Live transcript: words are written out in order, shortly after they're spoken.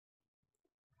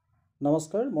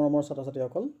নমস্কাৰ মৰমৰ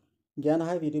ছাত্ৰ-ছাত্ৰীসকল জ্ঞান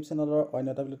হাইভ ইউটিউব চেনেলৰ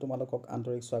অন্যতা বুলি তোমালোকক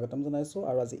আন্তৰিক স্বাগতম জনাইছোঁ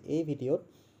আৰু আজি এই ভিডিঅ'ত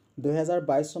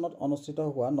 2022 চনত অনুষ্ঠিত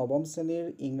হোৱা নৱম শ্ৰেণীৰ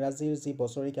ইংৰাজীৰ যি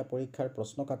বছৰীয়া পৰীক্ষাৰ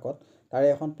প্ৰশ্ন কাকত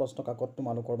তাৰে এখন প্ৰশ্ন কাকত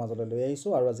তোমালোকৰ মাজলৈ লৈ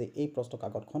আহিছোঁ আৰু আজি এই প্ৰশ্ন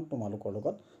কাকতখন তোমালোকৰ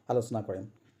লগত আলোচনা কৰিম।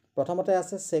 প্ৰথমতে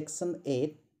আছে section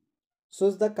 8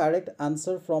 choose the correct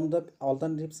answer from the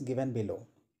alternatives given বিলো।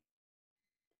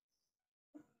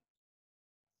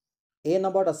 A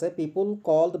নম্বৰত আছে পিপল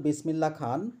কল্ড বিছমিল্লা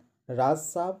খান ৰাজ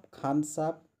সাব, খান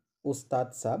সাব, উস্তাদ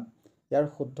সাব। ইয়াৰ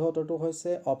শুদ্ধ উত্তৰটো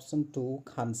হৈছে অপশ্যন 2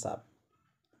 খান সাব।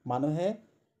 মানুহে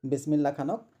বিছমিল্লা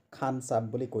খানক খান সাব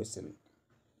বুলি কৈছিল।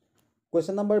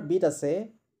 কুৱেশ্যন নম্বৰ বিত আছে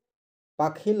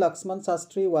পাখি Lakshman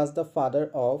Shastri was the father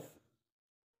of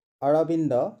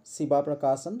Arvind Shiva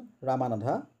প্ৰকাশন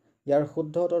ৰামানাথা। ইয়াৰ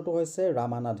শুদ্ধ উত্তৰটো হৈছে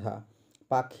ৰামানাথা।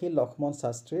 পাখি লক্ষ্মণ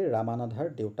শাস্ত্ৰী ৰামানাথাৰ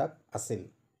দেউতাক আছিল।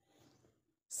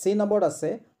 C নম্বৰত আছে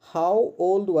হাউ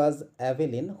old was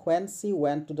Evelyn when she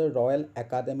went to the Royal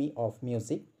Academy of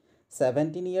Music?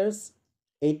 17 years,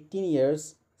 18 years,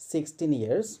 16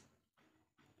 years.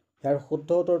 ইয়াৰ শুদ্ধ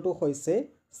উত্তৰটো হৈছে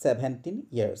 17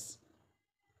 years.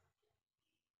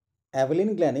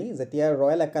 এভেলিন গ্লেনি যেতিয়া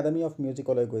ৰয়েল একাডেমি অফ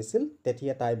মিউজিকলৈ গৈছিল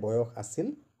তেতিয়া তাইৰ বয়স আছিল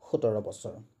 17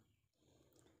 বছৰ।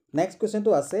 নেক্সট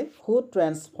কুৱেশ্যনটো আছে হু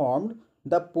ট্ৰেন্সফৰ্মড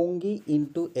the পুংগী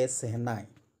into a shehnai?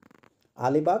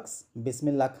 আলিবাক্স,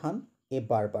 Bismillah খান, এ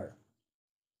বাৰবাৰ।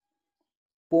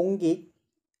 পুংগীক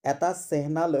এটা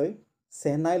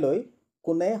চেহনাইলৈ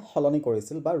কোনে সলনি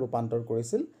কৰিছিল বা ৰূপান্তৰ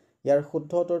কৰিছিল? ইয়াৰ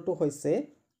শুদ্ধ উত্তৰটো হৈছে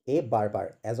এ বাৰবাৰ।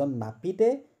 এজন নাপিতে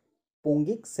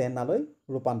পুংগীক চেহনালৈ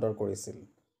ৰূপান্তৰ কৰিছিল।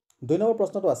 2 নম্বৰ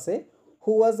প্ৰশ্নটো আছে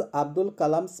who was Abdul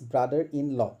Kalam's brother in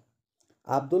law?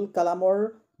 Abdul কালামৰ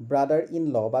ব্ৰাদাৰ ইন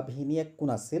ল বা ভিনিয়েক কোন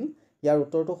আছিল? ইয়াৰ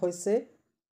উত্তৰটো হৈছে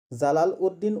Jalal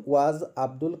Uddin was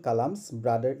Abdul Kalam's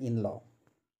brother in law.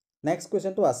 Next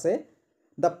কুৱেশ্যনটো আছে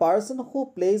the person who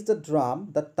plays the drum,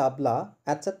 the tabla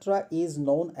etcetera is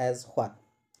known as what?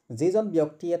 যিজন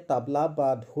ব্যক্তিয়ে তাবলা বা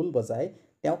ঢোল বজায়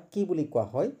তেওঁক কি বুলি কোৱা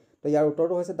হয়? তো ইয়াৰ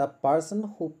উত্তৰটো হৈছে the person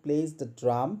who plays the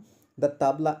drum, the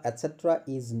tabla etcetera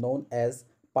is known as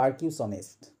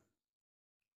পাৰ্কিউচনিষ্ট।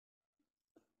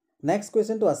 Next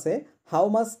কুৱেশ্যনটো আছে how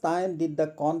much time did the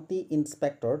কণ্টি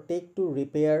inspector take to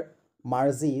repair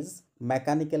মাৰ্জিজ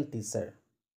mechanical teacher?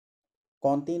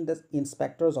 কণ্টি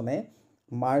ইনস্পেক্টৰজনে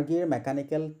মাৰ্গীৰ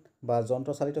mechanical বা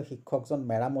যন্ত্ৰচালিত শিক্ষকজন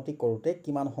মেৰামতি কৰোঁতে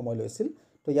কিমান সময় লৈছিল?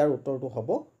 তো ইয়াৰ উত্তৰটো হ'ব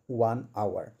 1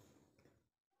 hour.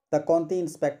 The কণ্টি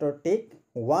inspector tech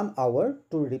 1 hour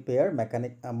two repair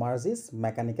মাৰ্জিজ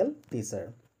mechanical teacher.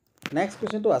 Next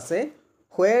কুৱেশ্যনটো আছে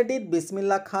where did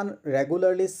Bismillah Khan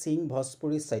regularly Sing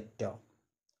Bhojpuri সত্য?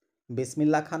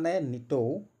 বিছমিল্লা খানে নিতৌ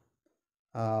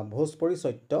ভোজপুৰী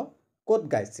সত্য ক'ত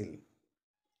গাইছিল?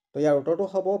 তো ইয়াৰ উত্তৰটো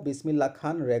হ'ব বিছমিল্লা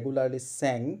খান ৰেগুলাৰলি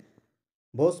চেং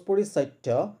ভোজপুৰী সত্য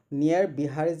নিয়াৰ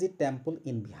বিহাৰীজী টেম্পল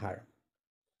ইন বিহাৰ।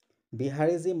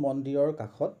 বিহাৰীজী মন্দিৰৰ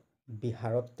কাষত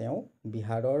বিহাৰত তেওঁ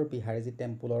বিহাৰৰ বিহাৰীজী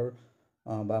টেম্পলৰ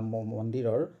বা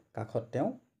মন্দিৰৰ কাষত তেওঁ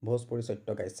ভোজপুৰী সত্য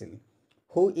গাইছিল।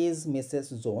 Who is Mrs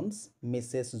Jones?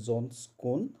 Mrs Jones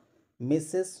কোন?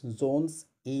 Mrs Jones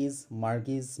is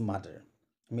মাৰ্গিজ mother.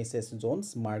 Mrs Jones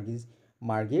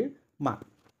মাৰ্গীৰ মাক।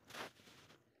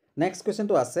 নেক্সট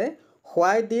কুৱেশ্যনটো আছে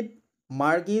হোৱাই did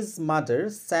মাৰ্গিজ mother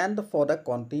send for the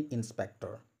কণ্টি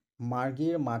inspector?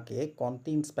 মাৰ্গীৰ মাকে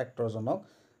কণ্টি ইনস্পেক্টৰজনক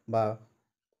বা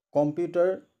কম্পিউটাৰ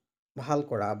ভাল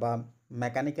কৰা বা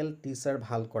মেকানিকেল টিচাৰ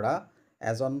ভাল কৰা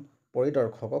এজন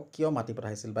পৰিদৰ্শকক কিয় মাতি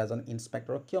পঠাইছিল বা এজন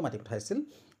ইনস্পেক্টৰক কিয় মাতি পঠাইছিল?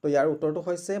 তো ইয়াৰ উত্তৰটো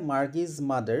হৈছে মাৰ্গিজ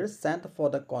mother scent for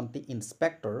the কণ্টি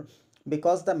inspector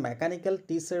because the mechanical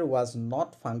teacher was not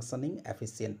functioning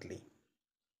এফিচিয়েণ্টলি।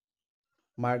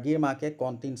 মাৰ্গীৰ মাকে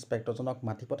কণ্টি ইনস্পেক্টৰজনক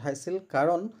মাতি পঠাইছিল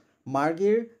কাৰণ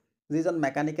মাৰ্গীৰ যিজন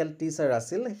মেকানিকেল টিচাৰ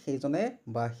আছিল সেইজনে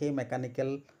বা সেই মেকানিকেল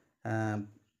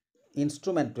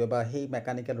ইনষ্ট্ৰুমেণ্টটোৱে বা সেই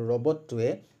মেকানিকেল ৰবটটোৱে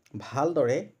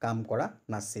ভালদৰে কাম কৰা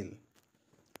নাছিল।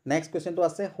 নেক্সট কুৱেশ্যনটো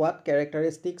আছে what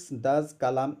characteristics does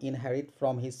Kalam ইনহেৰিট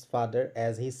from his father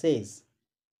as হি চেজ?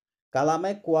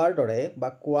 কালামে কোৱাৰ দৰে বা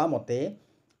কোৱা মতে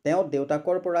তেওঁ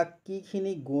দেউতাকৰ পৰা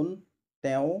কিখিনি গুণ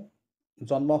তেওঁ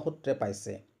জন্মসূত্ৰে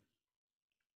পাইছে?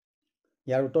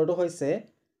 ইয়াৰ উত্তৰটো হৈছে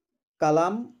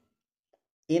Kalam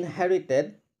inherited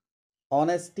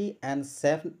অনেষ্টি and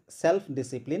self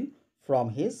discipline from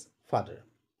his father.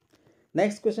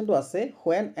 Next কুৱেশ্যনটো আছে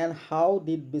when and how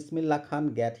did Bismillah Khan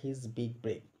get his big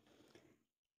brake?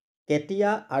 কেতিয়া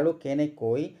আৰু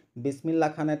কেনেকৈ বিছমিল্লা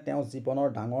খানে তেওঁ জীৱনৰ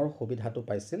ডাঙৰ সুবিধাটো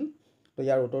পাইছিল? তো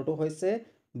ইয়াৰ উত্তৰটো হৈছে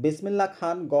বিছমিল্লা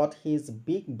খান gut his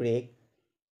big brake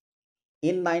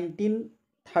in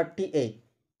 1938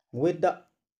 with the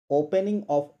opening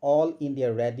of all India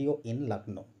radio' in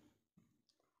Lucknow.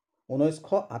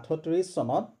 1938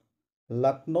 চনত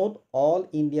লক্ষ্ণৌত অল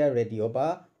ইণ্ডিয়া ৰেডিঅ' বা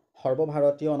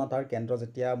সৰ্বভাৰতীয় অনাতাঁৰ কেন্দ্ৰ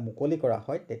যেতিয়া মুকলি কৰা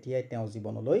হয় তেতিয়াই তেওঁ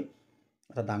জীৱনলৈ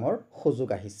এটা ডাঙৰ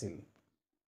সুযোগ আহিছিল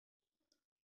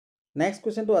নেক্সট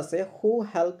কুৱেশ্যনটো আছে হু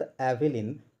help Evelyn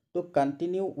two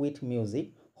continue with music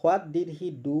what did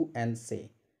he do and চে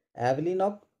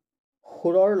এভেলিনক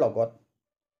সুৰৰ লগত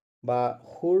বা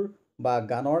সুৰ বা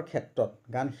গানৰ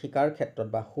ক্ষেত্ৰত গান শিকাৰ ক্ষেত্ৰত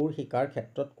বা সুৰ শিকাৰ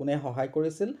ক্ষেত্ৰত কোনে সহায়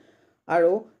কৰিছিল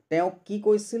আৰু তেওঁ কি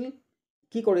কৈছিল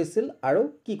কি কৰিছিল আৰু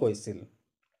কি কৈছিল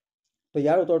তো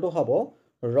ইয়াৰ উত্তৰটো হ'ব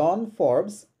ৰন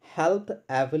Forbes help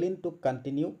Evelyn two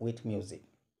continue with music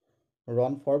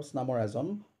Ron Forbes নামৰ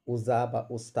এজন ওজা বা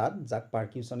উস্তাদ যাক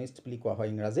পাৰ্কিউচনিষ্ট বুলি কোৱা হয়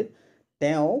ইংৰাজীত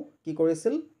তেওঁ কি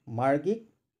কৰিছিল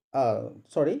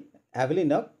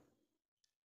এভেলিনক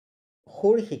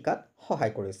সুৰ শিকাত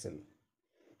সহায় কৰিছিল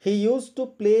He used to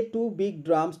play two big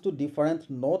drums to different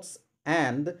notes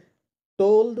and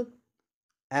told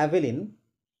Evelyn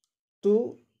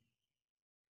to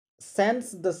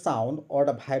sense the sound or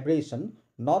the vibration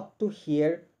not to hear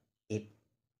it.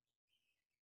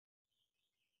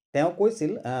 তেওঁ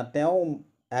কৈছিল তেওঁ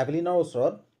এভেলিনৰ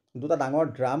ওচৰত দুটা ডাঙৰ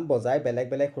ড্ৰাম বজাই বেলেগ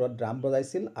বেলেগ সুৰত ড্ৰাম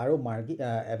বজাইছিল আৰু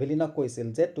এভেলিনক কৈছিল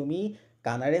যে তুমি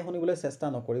কাণেৰে শুনিবলৈ চেষ্টা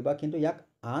নকৰিবা কিন্তু ইয়াক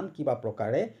আন কিবা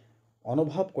প্ৰকাৰে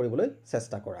অনুভৱ কৰিবলৈ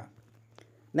চেষ্টা কৰা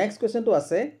নেক্সট কুৱেশ্যনটো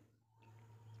আছে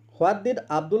what did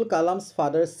Abdul Kalam's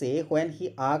father চে when he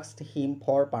asked him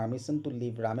for permission to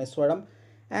leave Rameswaram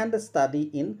and study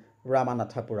in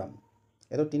Ramanathapuram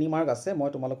এইটো 3 মাৰ্ক আছে মই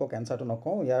তোমালোকক এনসাৰটো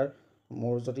নকওঁ ইয়াৰ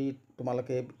মোৰ যদি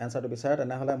তোমালোকে এনসাৰটো বিচাৰা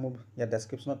তেনেহলে মোৰ ইয়াৰ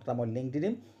ডেসক্ৰিপচনত এটা মই লিংক দি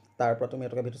দিম তাৰ পৰা তুমি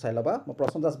এটকা ভিডিও চাই লবা মই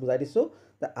প্ৰশ্ন জাস্ট বুজাই দিছো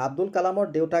যে আব্দুল কালামৰ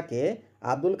দেউতাকে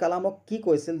আব্দুল কালামক কি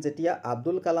কৈছিল যেতিয়া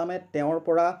আব্দুল কালামে তেওঁৰ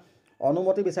পৰা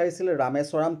অনুমতি বিচাৰিছিল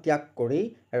ৰামেশ্বৰম ত্যাগ কৰি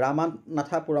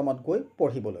ৰামানাথাপুৰমত গৈ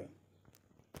পঢ়িবলৈ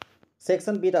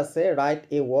সেকশন বিট আছে right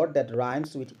A word that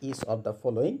ৰাইমস with is of the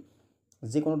following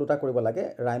যিকোনো দুটা কৰিব লাগে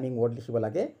ৰাইমিং ৱৰ্ড লিখিব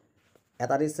লাগে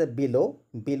এটা দিছে বিলো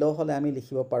বিলো হলে আমি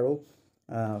লিখিব পাৰো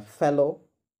ফেলো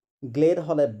গ্লেড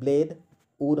হলে ব্লেড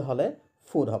উড হলে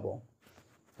ফুড হ'ব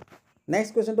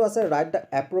নেক্সট কুৱেশ্যনটো আছে right the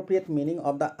এপ্ৰোপ্ৰিয়েট meaning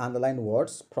of the underline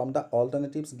words from the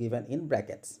alternatives given in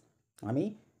brackets আমি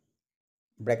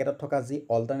ব্ৰেকেটত থকা যি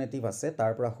অল্টাৰনেটিভ আছে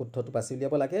তাৰ পৰা শুদ্ধটো বাছি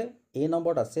উলিয়াব লাগে এ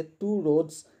নম্বৰত আছে two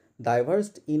roads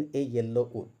ডাইভাৰ্জড in a yellow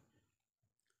would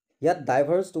ইয়াত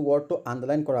ডাইভাৰ্জড ৱৰ্ডটো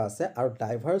আণ্ডাৰলাইন কৰা আছে আৰু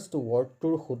ডাইভাৰ্জড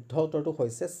ৱৰ্ডটোৰ শুদ্ধ উত্তৰটো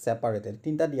হৈছে সেপাৰেটেড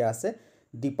তিনিটা দিয়া আছে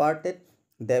ডিপাৰ্টেড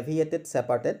ডেভিয়েটেড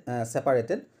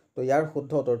সেপাৰেটেড তো ইয়াৰ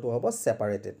শুদ্ধ উত্তৰটো হ'ব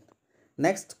সেপাৰেটেড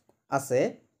নেক্সট আছে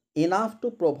ইনাফ টু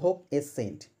প্ৰভোক এ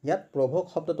চেইণ্ট ইয়াত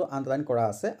প্ৰভোক শব্দটো আণ্ডাৰলাইন কৰা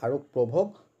আছে আৰু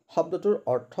প্ৰভোক শব্দটোৰ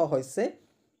অৰ্থ হৈছে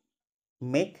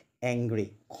মেক এংগ্ৰি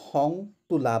খং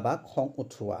তোলা বা খং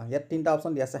উঠোৱা ইয়াত তিনিটা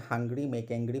অপশ্যন দিয়া আছে হাংগ্ৰি মেক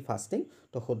এংগ্ৰি ফাষ্টিং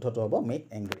তো শুদ্ধটো হ'ব মেক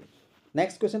এংগ্ৰি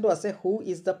নেক্সট কুৱেশ্যনটো আছে who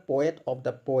is the poet of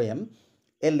the poem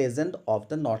A legend of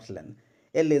the নৰ্থলেণ্ড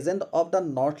A legend of the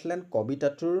নৰ্থলেণ্ড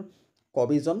কবিতাটোৰ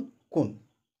কবিজন কোন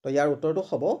তো ইয়াৰ উত্তৰটো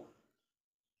হ'ব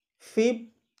ফিব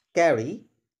কেৰী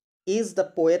is the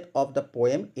poet of the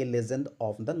poem A legend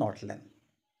of the নৰ্থলেণ্ড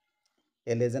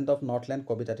A legend of নৰ্থলেণ্ড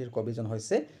কবিতাটিৰ কবিজন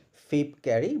হৈছে ফিব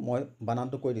কেৰী মই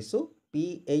বানানটো কৈ দিছোঁ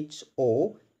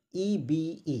PHOEBE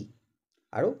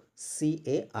আৰু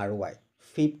CARY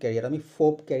ফিব কেৰী এটা আমি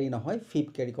ফোপ কেৰী নহয় ফিব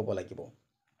কেৰী ক'ব লাগিব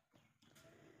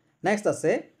নেক্সট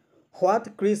আছে what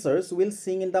ক্ৰিচাৰ্ছ will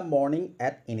Sing in the morning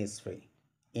at Innisfree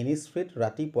ইনিছফ্ৰীত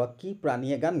ৰাতিপুৱা কি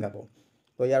প্ৰাণীয়ে গান গাব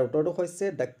তো ইয়াৰ উত্তৰটো হৈছে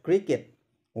the cricket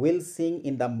will Sing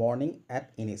in the morning at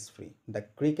Innisfree the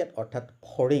cricket অৰ্থাৎ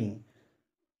ফৰিং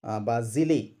বা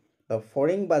জিলি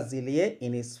ফৰিং বা জিলিয়ে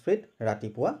ইনিছফ্ৰীত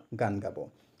ৰাতিপুৱা গান গাব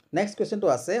নেক্সট কুৱেশ্যনটো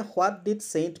আছে what did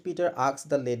saint Peter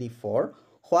ask the lady for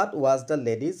what was the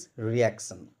ladies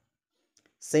reaction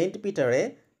saint পিটাৰে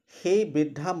সেই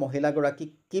বৃদ্ধা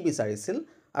মহিলাগৰাকীক কি বিচাৰিছিল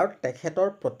আৰু তেখেতৰ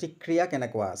প্ৰতিক্ৰিয়া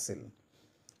কেনেকুৱা আছিল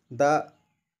the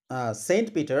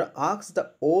saint Peter ask the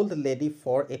old lady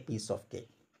for A piece of cake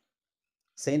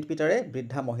saint পিটাৰে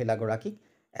বৃদ্ধা মহিলাগৰাকীক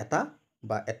এটা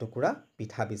বা এটুকুৰা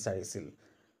পিঠা বিচাৰিছিল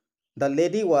the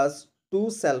lady was two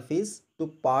selfish two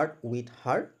part with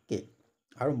her cake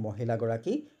আৰু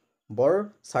মহিলাগৰাকী বৰ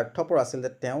স্বাৰ্থপৰ আছিল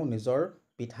যে তেওঁ নিজৰ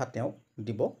পিঠা তেওঁক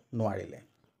দিব নোৱাৰিলে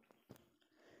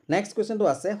নেক্সট কুৱেশ্যনটো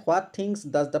আছে what things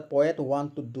does the poet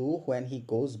want to do when he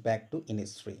goes back to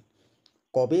Innisfree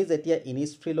কবি যেতিয়া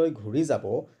ইনিছফ্ৰীলৈ ঘূৰি যাব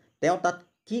তেওঁ তাত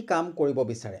কি কাম কৰিব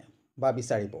বিচাৰে বা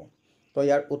বিচাৰিব তো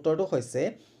ইয়াৰ উত্তৰটো হৈছে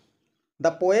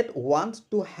the poet wants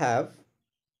to have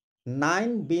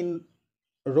 9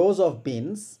 rows of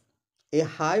beans, a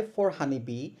hive for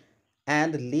honeybee,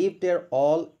 and live there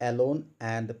all alone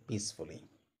and peacefully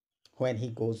when he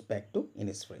goes back to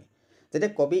Innisfree.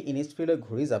 যেতিয়া কবি ইনিছফ্ৰীলৈ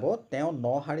ঘূৰি যাব তেওঁ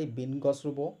 9 হাৰি বিন গছ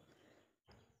ৰুব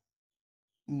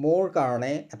মোৰ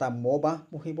কাৰণে এটা মৌবাহ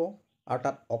পুহিব আৰু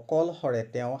তাত অকলহৰে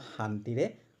তেওঁ শান্তিৰে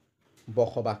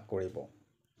বসবাস কৰিব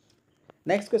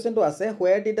নেক্সট কোৱেশ্চনটো আছে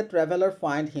where did the traveler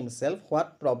find himself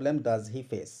what problem does he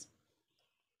face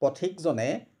পথিকজনে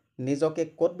নিজকে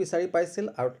ক'ত বিচাৰি পাইছিল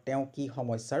আৰু তেওঁ কি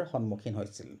সমস্যাৰ সন্মুখীন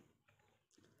হৈছিল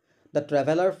The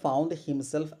traveler found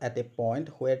himself at a point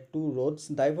where two roads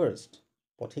diverged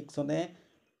পথিকজনে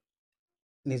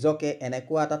নিজকে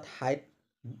এনেকুৱা এটা ঠাইত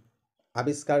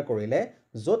আবিষ্কাৰ কৰিলে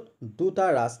য'ত দুটা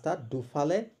ৰাস্তা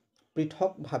দুফালে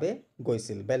পৃথকভাৱে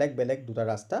গৈছিল বেলেগ বেলেগ দুটা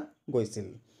ৰাস্তা গৈছিল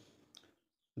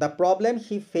The problem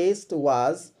he faced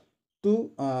was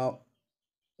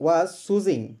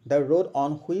choosing the road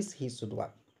on which he should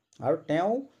walk আৰু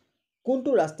তেওঁ কোনটো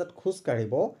ৰাস্তাত খোজ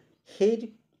কাঢ়িব সেই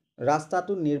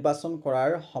ৰাস্তাটো নিৰ্বাচন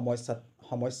কৰাৰ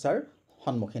সমস্যাৰ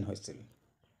সন্মুখীন হৈছিল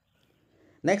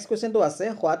নেক্সট কোৱেশ্চনটো আছে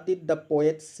what did the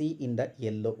poet see in the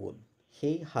yellow wood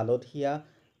সেই হালধীয়া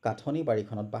কাঠনি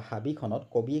বাৰীখনত বা হাবিখনত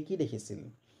কবিয়ে কি দেখিছিল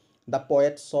The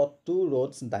poet saw two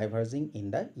roads diverging in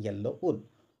the yellow wood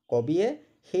কবিয়ে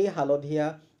সেই হালধীয়া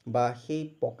বা সেই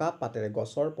পকা পাতেৰে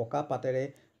গছৰ পকা পাতেৰে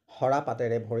হৰা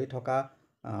পাতেৰে ভৰি থকা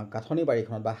কাঠনি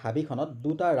বাৰীখনত বা হাবিখনত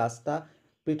দুটা ৰাস্তা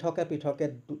পৃথকে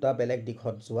দুটা বেলেগ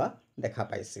দিশত যোৱা দেখা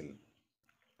পাইছিল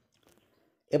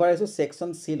এবাৰ এসো সেকশন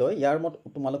সি লৈ ইয়াৰ মত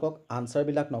তোমালোকক আনসাৰ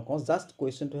বিলাক নকওঁ জাস্ট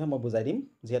কোৱেশ্চনটোহে মই বুজাই দিম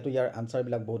যেহেতু ইয়াৰ আনসাৰ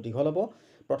বিলাক বহুত দীঘল হ'ব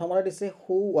প্ৰথমতে দিছে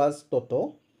হু ওয়াজ টোটো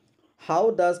হাউ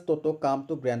does toto come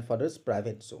to গ্ৰাণ্ডফাদাৰ্স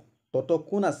private জু টোটো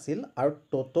কোন আছিল আৰু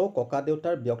টোটো ককা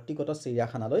দেউতাৰ ব্যক্তিগত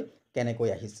চিৰিয়াখানালৈ কেনেকৈ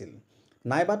আহিছিল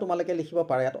নাইবা তোমালোকে লিখিব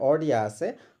পাৰে ইয়াত অৰ দিয়া আছে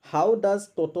হাউ does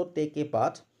toto take a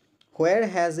bath where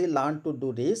has he learned to do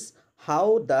this how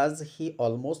does he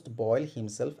almost boil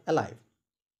himself alive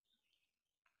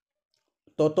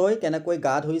টোটোই কেনেকৈ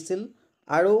গা ধুইছিল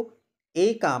আৰু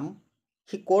এই কাম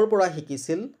হি কৰ পৰা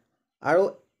শিকিছিল আৰু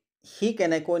হি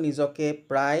কেনেকৈ নিজকে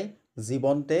প্ৰায়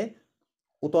জীৱনতে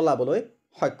উতলাবলৈ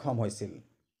সক্ষম হৈছিল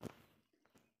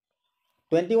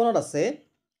 21 আছে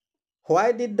why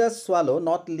did the swallow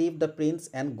not leave the prince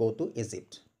and go to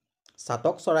Egypt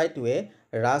সাতক চৰাইটোৱে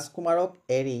ৰাজকুমাৰক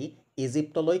এৰি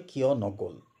ইজিপ্তলৈ কিয়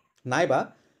নগল নাইবা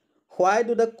why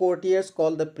do the courtiers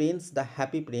call the prince the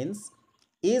happy prince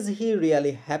is he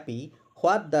really happy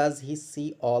what does he see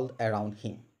all around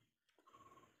him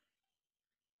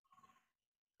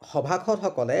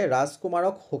সভাসদসকলে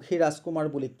ৰাজকুমাৰক সুখী ৰাজকুমাৰ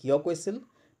বুলি কিয় কৈছিল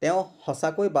তেওঁ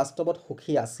সঁচাকৈ বাস্তৱত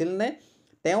সুখী আছিল নে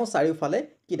তেওঁ চাৰিওফালে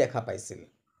কি দেখা পাইছিল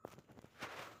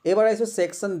এবাৰ আইছো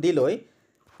সেকশন ডি লৈ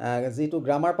যেটো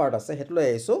গ্ৰামাৰ পাৰ্ট আছে হেতু লৈ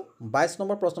আইছো 22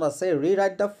 নম্বৰ প্ৰশ্ন আছে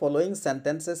rewrite the following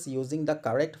sentences using da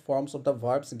correct ফৰ্মস of the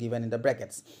ভাৰ্বস given in the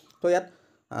ব্ৰেকেটস তো ইয়াত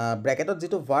ব্ৰেকেটত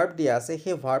যেটো ভাৰ্ব দিয়া আছে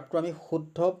সেই ভাৰ্বটো আমি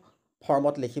শুদ্ধ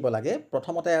ফৰ্মত লিখিব লাগে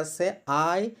প্ৰথমতে আছে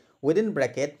আই within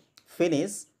bracket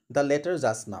finish the letter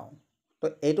just now তো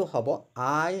এটো হ'ব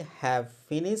I have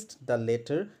finished the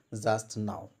letter just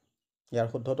now ইয়াৰ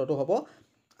শুদ্ধটো হ'ব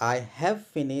I have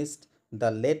finished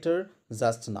the letter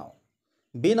just now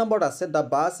B number আছে the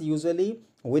bus usually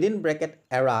within bracket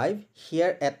arrive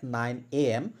here at 9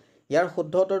 am ইয়াৰ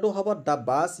শুদ্ধটো হ'ব the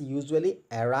bus usually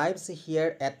arrives here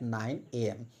at 9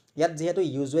 am ইয়াত যেহেতু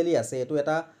usually আছে এটো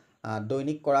এটা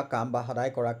দৈনিক কৰা কাম বা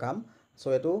সদায় কৰা কাম সো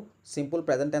এটো সিম্পল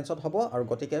প্ৰেজেন্ট টেন্সত হ'ব আৰু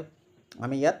গতিকে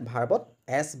আমি ইয়াত ভাৰ্বত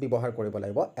s ব্যৱহাৰ কৰিব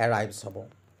লাগিব arrives হ'ব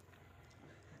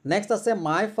নেক্সট আছে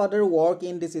my father work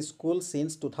in this school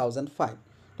since 2005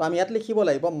 তো আমি ইয়াত লিখিব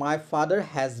লাগিব my father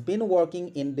has been working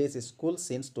in this school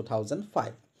since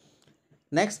 2005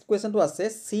 next কোৱেশ্চনটো আছে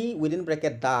she within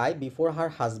bracket die before her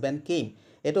husband came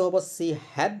এটো হ'ব she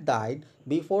had died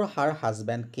before her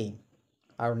husband came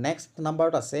আৰু next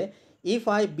নম্বৰত আছে if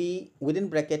I be within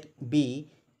bracket be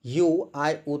you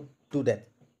I would do that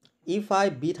if I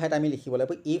be ঠাইত আমি লিখিব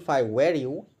লাগিব if I were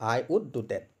you I would do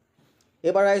that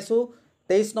এবাৰ আইছো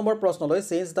 23 number প্ৰশ্নলৈ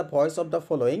change the voice of the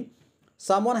following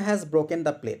someone has broken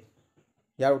the plate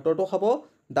ইয়াৰ উত্তৰটো হ'ব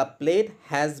the plate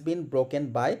has been broken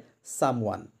by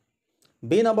someone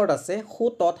B নম্বৰত আছে who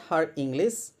taught her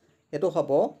English এটো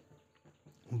হ'ব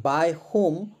by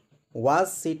whom was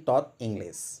she taught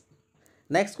English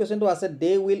next question to আছে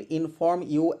they will inform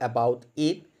you about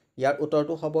it ইয়াৰ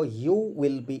উত্তৰটো হ'ব you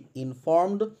will be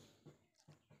informed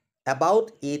about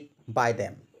it by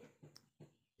them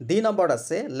D number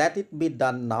আছে let it be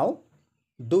done now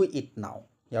do it now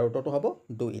ইয়াৰ উত্তৰটো হ'ব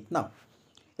do it now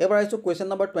এবাৰ আইছো question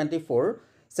number 24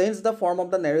 change the form of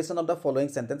the narration of the following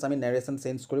sentence আমি narration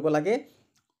change কৰিব লাগে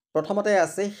প্ৰথমতে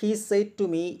আছে he said to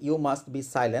me you must be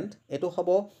silent এটো হ'ব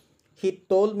he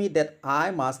told me that I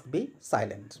must be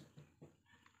silent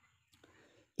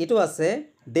এটো আছে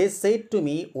they said to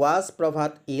me was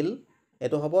Prabhat ill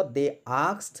এটো হ'ব they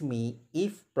asked me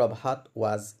if Prabhat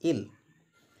was ill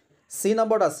C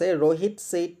নম্বৰত আছে Rohit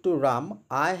said to Ram,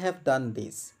 I have done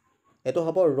this. এটো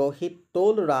হ'ব Rohit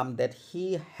told Ram that he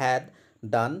had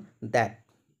done that.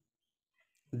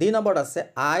 D নম্বৰত আছে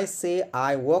I say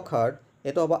I work hard.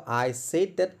 এটো হ'ব I said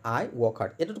that I work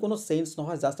hard. এটোত কোনো change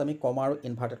নহয়, জাস্ট আমি কমা আৰু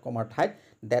ইনভাৰ্টেড কমাৰ ঠাইত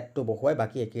দ্যাটটো বহুৱাই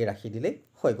বাকি একেই ৰাখি দিলেই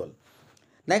হৈ গ'ল।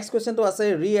 নেক্সট কুৱেশ্যনটো আছে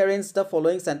ৰিএৰেঞ্জ the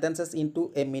following sentences into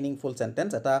a meaningful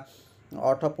sentence. এটা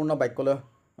অৰ্থপূৰ্ণ বাক্যলৈ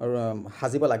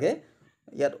সাজিব লাগে।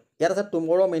 ইয়াত আছে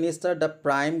টুমৰো minister the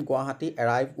prime Guwahati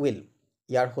arrive will.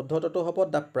 ইয়াৰ শুদ্ধটো হ'ব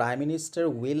the prime minister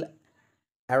will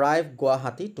arrive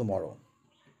Guwahati টুমৰো।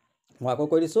 মই আকৌ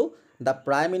কৈ দিছোঁ the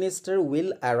prime minister will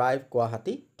arrive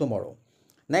Guwahati টুমৰো।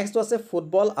 Next আছে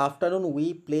football afternoon we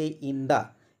play in the.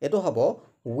 এইটো হ'ব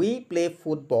উই play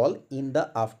football in the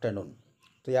afternoon.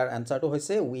 তো ইয়াৰ এনচাৰটো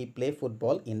হৈছে উই play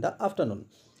football in the afternoon.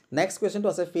 Next কুৱেশ্যনটো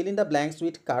আছে fill in the blanks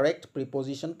with correct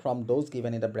preposition from those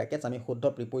given in the brackets. আমি শুদ্ধ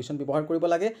preposition ব্যৱহাৰ কৰিব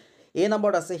লাগে। এ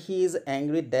নম্বৰত আছে he is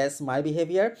angry dash my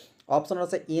behaviour. অপশ্যনত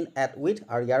আছে ইন এট উইথ,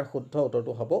 আৰু ইয়াৰ শুদ্ধ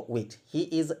উত্তৰটো হ'ব with. He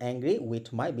is angry with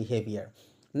my behaviour.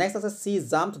 Next আছে C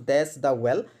jumped dash the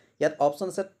well. ইয়াত অপশ্যন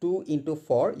আছে 2 into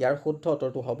 4, ইয়াৰ শুদ্ধ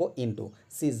উত্তৰটো হ'ব into.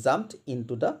 C jumped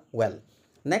into the well.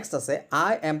 Next আছে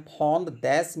I am fund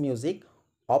dash music.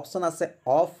 Option আছে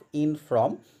অফ ইন ফ্ৰম,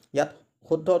 ইয়াত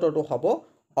শুদ্ধ উত্তৰটো হ'ব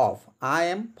of. I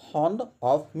am fund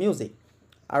of music.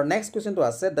 আৰু নেক্সট কুৱেশ্যনটো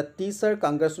আছে the teacher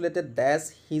কংগ্ৰেচুলেটেড dash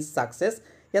his success.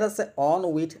 ইয়াত আছে অন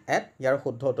উইথ এট, ইয়াৰ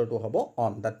শুদ্ধ উত্তৰটো হ'ব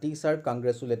on. The teacher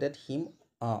কংগ্ৰেচুলেটেড him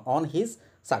on his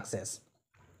success.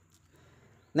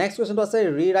 Next কুৱেশ্যনটো আছে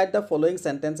rewrite the following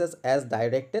sentences as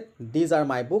directed. These are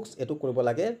my books. এইটো কৰিব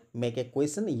লাগে মেক এ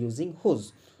কুৱেশ্যন ইউজিং হুজ।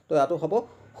 তো ইয়াতো হ'ব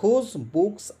হুজ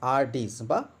বুকছ আৰ দিজ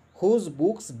বা হুজ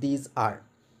বুকছ দিজ আৰ।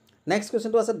 নেক্সট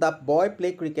কুৱেশ্যনটো আছে the boy play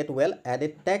cricket well add A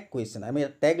tag question. আমি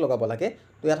টেগ লগাব লাগে।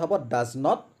 তো ইয়াত হ'ব ডাজ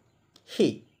নট হি।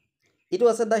 এইটো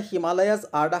আছে the Himalayas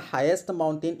are the highest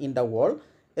mountain in the world.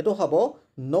 এইটো হ'ব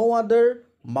ন' আদাৰ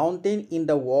mountain in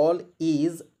the world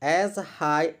is as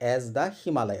high as the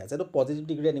Himalayas. এইটো পজিটিভ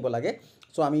ডিগ্ৰী আনিব লাগে।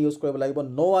 চ' আমি ইউজ কৰিব লাগিব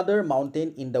ন' আদাৰ mountain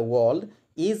in the world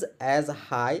is as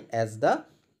high as the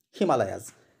Himalayas.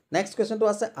 Next কুৱেশ্যনটো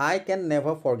আছে I can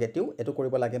never forget U. এইটো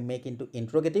কৰিব লাগে মেক ইনটু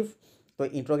ইণ্ট্ৰগেটিভ। তো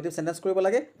ইণ্ট্ৰগেটিভ চেণ্টেন্স কৰিব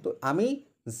লাগে। তো আমি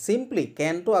চিম্পলি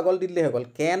কেনটো আগত দি দিলেই হৈ গ'ল।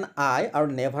 কেন আই আৰু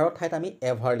নেভাৰৰ ঠাইত আমি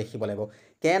এভাৰ লিখিব লাগিব।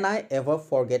 কেন আই এভাৰ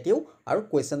ফৰগেট ইউ আৰু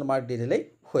কুৱেশ্যন মাৰ্ক দি দিলেই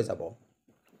হৈ যাব।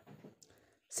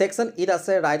 ছেকশ্যন ইট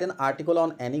আছে right N article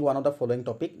on any one of the following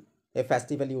topic. A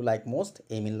festival U like most,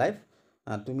 aim in life.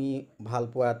 তুমি ভাল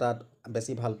পোৱা এটা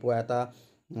বেছি ভাল পোৱা এটা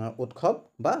উৎসৱ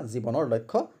বা জীৱনৰ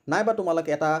লক্ষ্য, নাইবা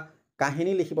তোমালোকে এটা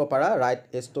কাহিনী লিখিব পাৰা। Right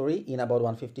A story in about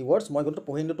 150 words। মই কিন্তু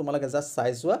পঢ়ি নিদিওঁ, তোমালোকে জাষ্ট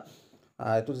চাই যোৱা।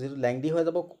 এইটো যিহেতু লেংদি হৈ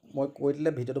যাব, মই কৈ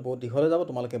দিলে ভিডিঅ'টো বহুত দীঘল হৈ যাব,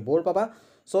 তোমালোকে ব'ৰ পাবা।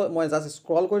 চ' মই জাষ্ট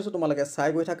স্ক্ৰল কৰিছোঁ, তোমালোকে চাই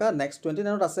গৈ থাকা। নেক্সট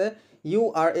 29ত আছে U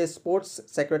R A sports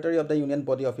secretary of the union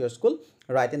body of your school,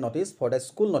 right A notice for the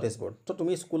school notice board. ত'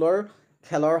 তুমি স্কুলৰ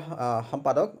খেলৰ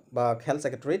সম্পাদক বা খেল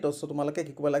ছেক্ৰেটাৰী। ত' চ' তোমালোকে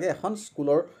কি কৰিব লাগে, এখন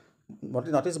স্কুলৰ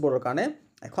নটিছ বৰ্ডৰ কাৰণে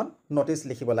এখন নটিছ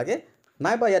লিখিব লাগে।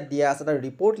 নাইবা ইয়াত দিয়া আছে এটা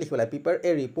ৰিপৰ্ট লিখিব লাগে। Prepare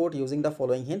A report using the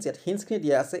following হিণ্টছ। ইয়াত হিণ্টছখিনি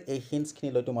দিয়া আছে, এই হিণ্টছখিনি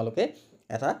লৈ তোমালোকে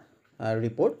এটা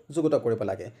ৰিপৰ্ট যুগুত কৰিব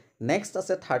লাগে। নেক্সট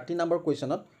আছে 30 নম্বৰ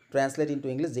কুৱেশ্যনত ট্ৰেন্সলেট ইনটু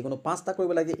ইংলিছ। যিকোনো 5টা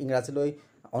কৰিব লাগে, ইংৰাজীলৈ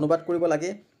অনুবাদ কৰিব লাগে।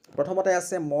 প্ৰথমতে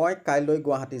আছে মই কাইলৈ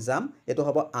গুৱাহাটী যাম। এইটো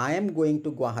হ'ব I am going to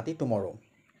Guwahati টুমৰো।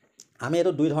 আমি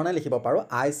এইটো দুই ধৰণে লিখিব পাৰোঁ,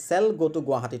 আই চেল গ' টু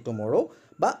গুৱাহাটী টুমৰো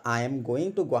বা I am going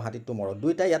to Guwahati টুমৰো।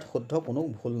 দুইটা ইয়াত শুদ্ধ, কোনো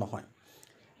ভুল নহয়।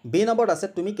 বি নম্বৰত আছে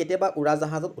তুমি কেতিয়াবা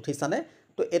উৰাজাহাজত উঠিছানে।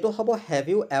 তো এইটো হ'ব হেভ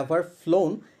ইউ এভাৰ ফ্লোন।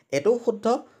 এইটোও শুদ্ধ,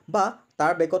 বা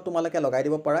তাৰ বেগত তোমালোকে লগাই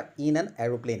দিব পাৰা in an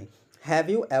aeroplane. Have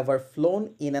U ever flown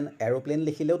in an aeroplane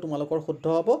লিখিলেও তোমালোকৰ শুদ্ধ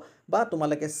হ'ব, বা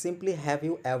তোমালোকে simply have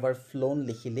U ever flown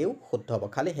লিখিলেও শুদ্ধ হ'ব।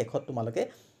 খালি শেষত তোমালোকে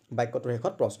বাক্যটোৰ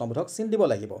শেষত প্ৰশ্নবোধক চিন দিব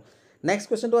লাগিব। নেক্সট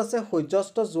কুৱেশ্যনটো আছে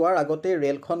সূৰ্যাস্ত যোৱাৰ আগতেই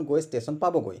ৰেলখন গৈ ষ্টেচন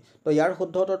পাবগৈ। তো ইয়াৰ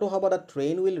শুদ্ধ উত্তৰটো হ'ব the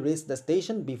train will rich the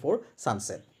station before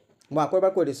sunset. মই আকৌ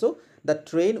এবাৰ কৈ দিছোঁ, the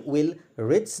train will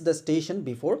rich the station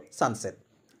before sunset.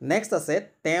 Next আছে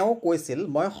তেওঁ কৈছিল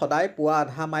মই সদায় পুৱা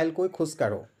আধা মাইলকৈ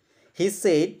খোজকাঢ়োঁ। হি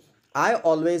said I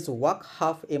always walk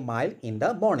half A mile in the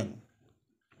morning.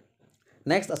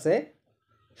 Next আছে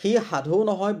সি সাধু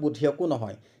নহয় বুদ্ধিয়কো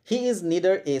নহয়। হি ইজ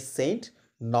নিডাৰ এ চেইণ্ট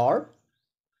নৰ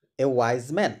এ ৱাইজ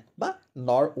মেন বা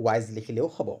নৰ ৱাইজ লিখিলেও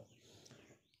হ'ব।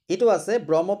 এইটো আছে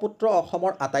ব্ৰহ্মপুত্ৰ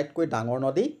অসমৰ আটাইতকৈ ডাঙৰ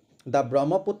নদী। The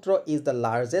Brahmaputra is the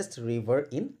largest river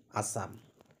in Assam.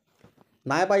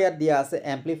 নাইবা ইয়াত দিয়া আছে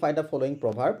amplify the following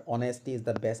প্ৰভাৰ্ব, অনেষ্টি is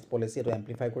the best policy. এইটো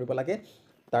এম্প্লিফাই কৰিব লাগে।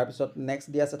 তাৰপিছত নেক্সট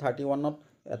দিয়া আছে 31ত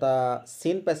এটা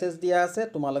চিন পেছেজ দিয়া আছে।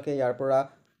 তোমালোকে ইয়াৰ পৰা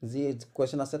যি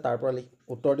কুৱেশ্যন আছে তাৰ পৰা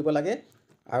উত্তৰ দিব লাগে।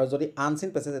 আৰু যদি আনচিন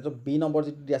পেছেজ, এইটো বি নম্বৰ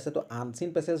যিটো দিয়া আছে, এইটো আনচিন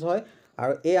পেছেজ হয়।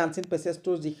 আৰু এই আনচিন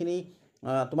পেছেজটোৰ যিখিনি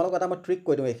তোমালোকক এটা মই ট্ৰিক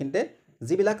কৈ দিওঁ এইখিনিতে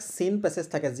যিবিলাক চিন পেছেজ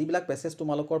থাকে যিবিলাক পেছেজ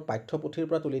তোমালোকৰ পাঠ্যপুথিৰ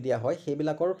পৰা তুলি দিয়া হয়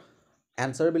সেইবিলাকৰ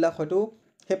এনচাৰবিলাক হয়তো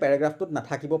সেই পেৰাগ্ৰাফটোত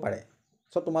নাথাকিব পাৰে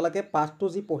সো তোমালোকে পাঠটো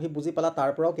যি পঢ়ি বুজি পালা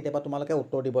তাৰ পৰাও কেতিয়াবা তোমালোকে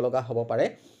উত্তৰ দিব লগা হ'ব পাৰে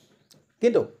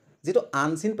কিন্তু যেটো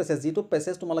আনসিন পেছেজ যেটো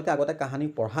পেছেজ তোমালোকে আগতে কাহিনী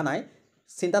পঢ়া নাই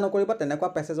চিন্তা নকৰিবা তেনেকুৱা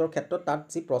পেছেজৰ ক্ষেত্ৰত তাত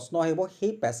যি প্ৰশ্ন আহিব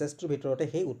সেই পেছেজটোৰ ভিতৰতে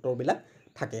সেই উত্তৰবিলাক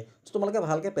থাকে সো তোমালোকে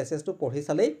ভালকে পেছেজটো পঢ়ি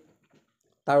চালেই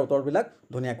তাৰ উত্তৰবিলাক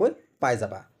ধুনীয়াকৈ পাই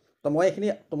যাবা তো মই এখিনি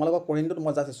তোমালোকক পঢ়িনটো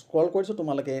মই জাস্ট স্ক্ৰল কৰিছো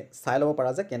তোমালোকে চাই ল'ব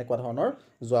পাৰা যে কেনেকুৱা ধৰণৰ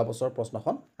যোৱা বছৰ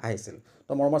প্ৰশ্নখন আহিছিল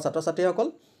তো মৰমৰ ছাত্ৰ ছাত্ৰীসকল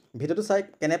ভিডিওটো চাই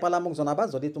কেনে পালা মোক জনাবা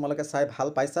যদি তোমালোকে চাই ভাল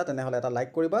পাইছা তেনেহলে এটা লাইক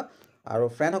কৰিবা আৰু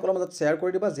ফ্ৰেণ্ডসকলৰ মাজত শ্বেয়াৰ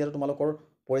কৰি দিবা যেহেতু তোমালোকৰ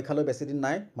পৰীক্ষালৈ বেছি দিন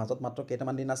নাই মাজত মাত্ৰ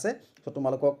কেইটামান দিন আছে তো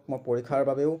তোমালোকক মই পৰীক্ষাৰ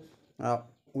বাবেও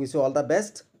wish U all the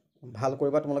best ভাল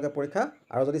কৰিবা তোমালোকে পৰীক্ষা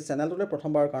আৰু যদি চেনেলটোলৈ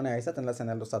প্ৰথমবাৰৰ কাৰণে আহিছা তেনেহলে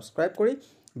চেনেলটো সাবস্ক্ৰাইব কৰি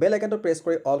বেল আইকনটো প্ৰেছ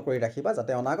কৰি অল কৰি ৰাখিবা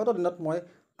যাতে অনাগত দিনত মই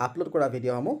আপলোড কৰা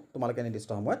ভিডিঅ'সমূহ তোমালোকে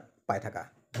নিৰ্দিষ্ট সময়ত পাই থাকা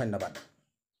ধন্যবাদ